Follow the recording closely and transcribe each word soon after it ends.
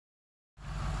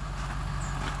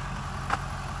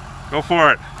Go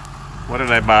for it. What did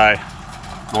I buy?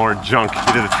 More junk.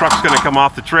 Either the truck's gonna come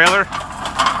off the trailer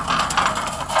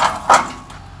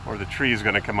or the tree is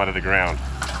gonna come out of the ground.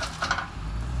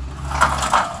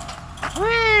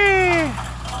 Whee!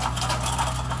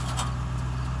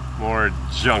 More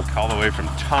junk all the way from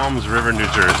Toms River, New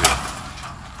Jersey.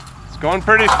 It's going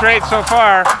pretty straight so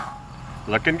far.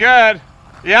 Looking good.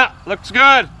 Yeah, looks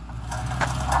good.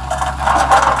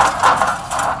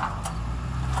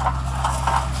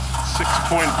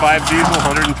 .5 diesel,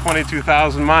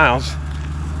 122,000 miles.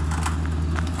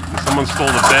 And someone stole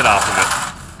the bed off of it.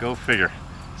 Go figure.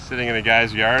 Sitting in a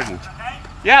guy's yard. And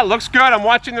yeah, it looks good. I'm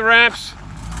watching the ramps.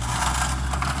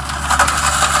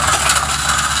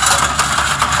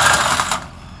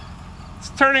 It's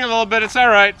turning a little bit. It's all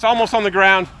right. It's almost on the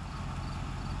ground.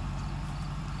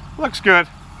 Looks good.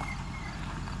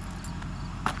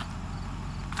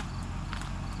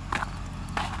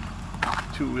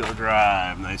 Two-wheel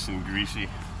drive, nice and greasy.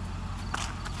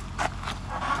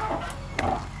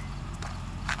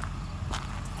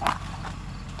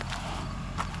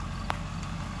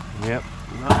 Yep,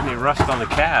 not any rust on the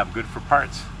cab, good for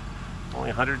parts. Only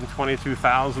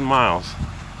 122,000 miles.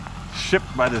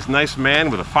 Shipped by this nice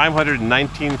man with a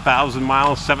 519,000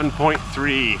 miles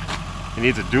 7.3. He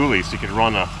needs a dually so he could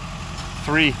run a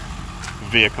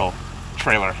 3-vehicle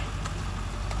trailer.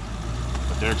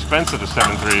 They're expensive, the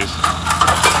 7.3s.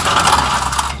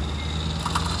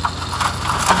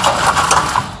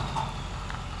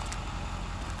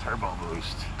 Turbo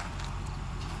boost.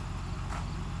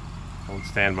 Don't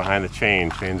stand behind the chain.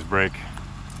 Chains break.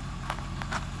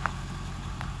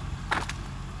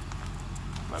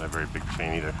 Not a very big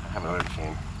chain either. I have another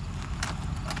chain.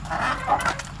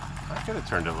 I could have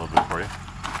turned it a little bit for you.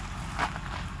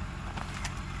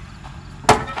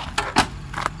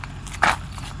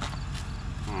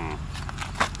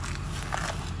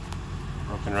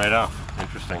 Right off.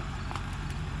 Interesting.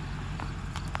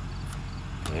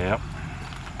 Yep.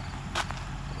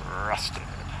 Rusted.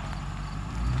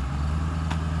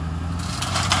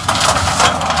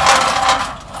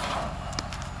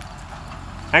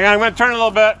 Hang on, I'm going to turn a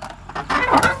little bit.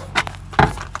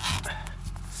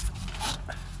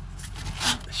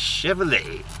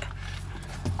 Chevrolet.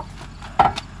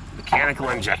 Mechanical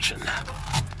injection.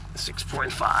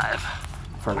 6.5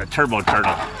 for the turbo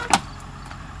turtle.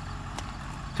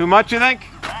 Too much, you think?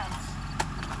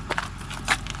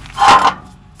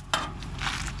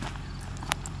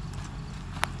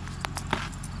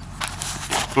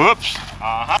 Oops.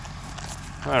 All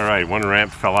right, one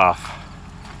ramp fell off.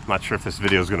 I'm not sure if this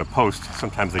video is going to post.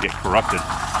 Sometimes they get corrupted.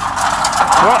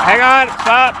 Oh, hang on.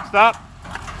 Stop. Stop.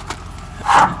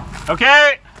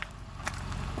 Okay.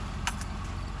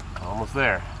 Almost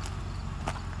there.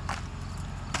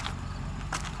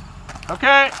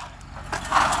 Okay.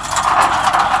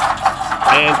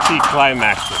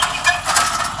 Anticlimactic.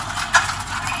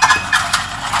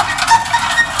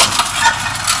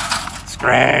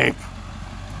 Scrape.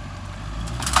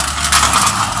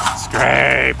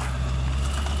 Scrape.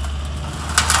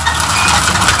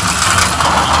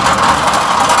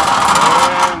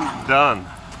 And done.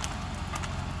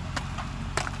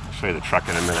 I'll show you the truck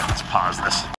in a minute. Let's pause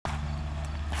this.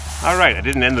 All right, I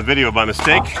didn't end the video by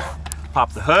mistake.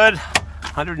 Pop the hood.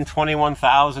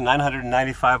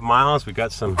 121,995 miles. We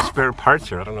got some spare parts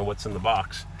here. I don't know what's in the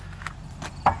box.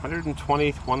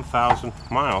 121,000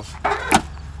 miles.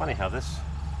 Funny how this,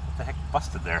 what the heck,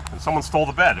 busted there. And someone stole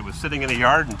the bed. It was sitting in a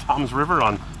yard in Toms River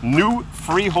on New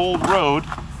Freehold Road,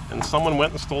 and someone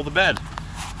went and stole the bed.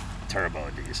 Turbo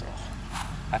diesel.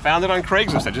 I found it on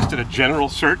Craigslist. I just did a general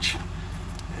search,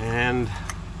 and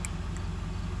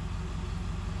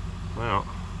well,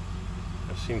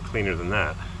 I've seen cleaner than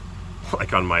that.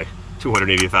 Like on my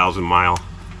 280,000 mile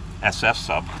SF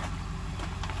sub.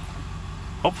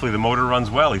 Hopefully the motor runs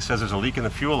well. He says there's a leak in the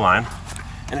fuel line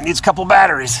and it needs a couple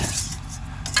batteries.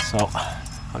 So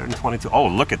 122. Oh,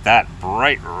 look at that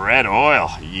bright red oil.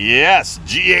 Yes,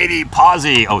 G80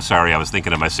 Posi. Oh, sorry, I was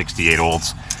thinking of my 68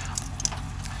 olds.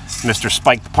 Mr.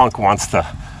 Spike the Punk wants the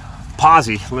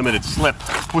Posi limited slip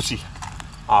pussy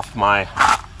off my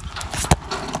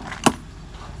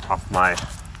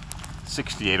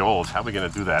 68 olds. How are we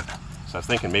going to do that? So I was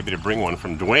thinking maybe to bring one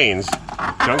from Dwayne's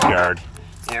junkyard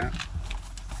in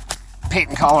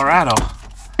Peyton, Colorado.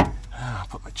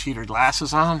 Put my cheater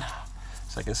glasses on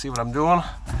so I can see what I'm doing.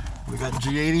 We got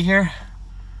G80 here.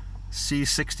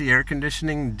 C60 air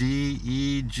conditioning,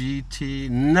 DEGT.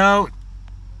 No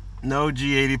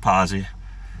G80 Posi.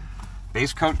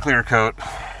 Base coat, clear coat.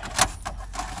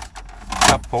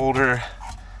 Cup holder.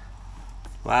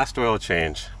 Last oil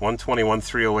change,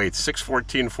 121,308,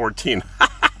 614.14.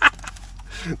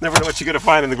 Never know what you're gonna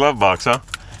find in the glove box, huh?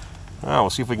 Oh, we'll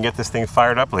see if we can get this thing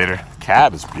fired up later.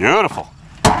 Cab is beautiful.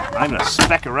 Not even a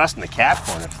speck of rust in the cab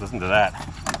corners. Listen to that.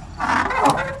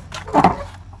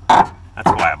 That's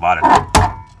why I bought it.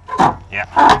 Yeah,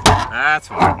 that's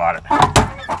why I bought it.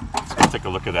 Let's go take a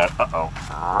look at that. Uh-oh,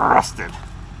 rusted.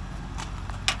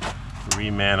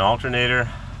 3-man alternator,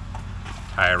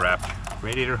 tire wrap,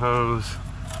 radiator hose.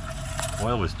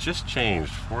 Oil was just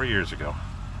changed 4 years ago.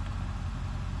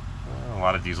 Well, a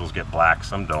lot of diesels get black,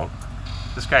 some don't.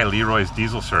 This guy Leroy's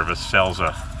Diesel Service sells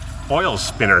a oil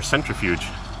spinner centrifuge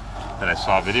that I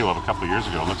saw a video of a couple of years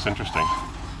ago. It looks interesting.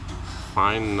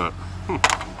 Fine.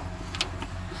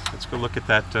 Let's go look at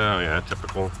that. Yeah,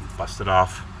 typical busted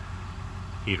off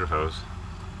heater hose.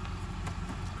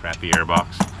 Crappy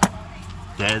airbox.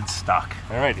 Dead stock.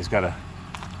 All right, he's got a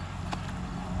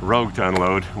Rogue to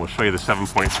unload. We'll show you the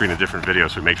 7.3 in a different video,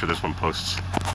 so we make sure this one posts.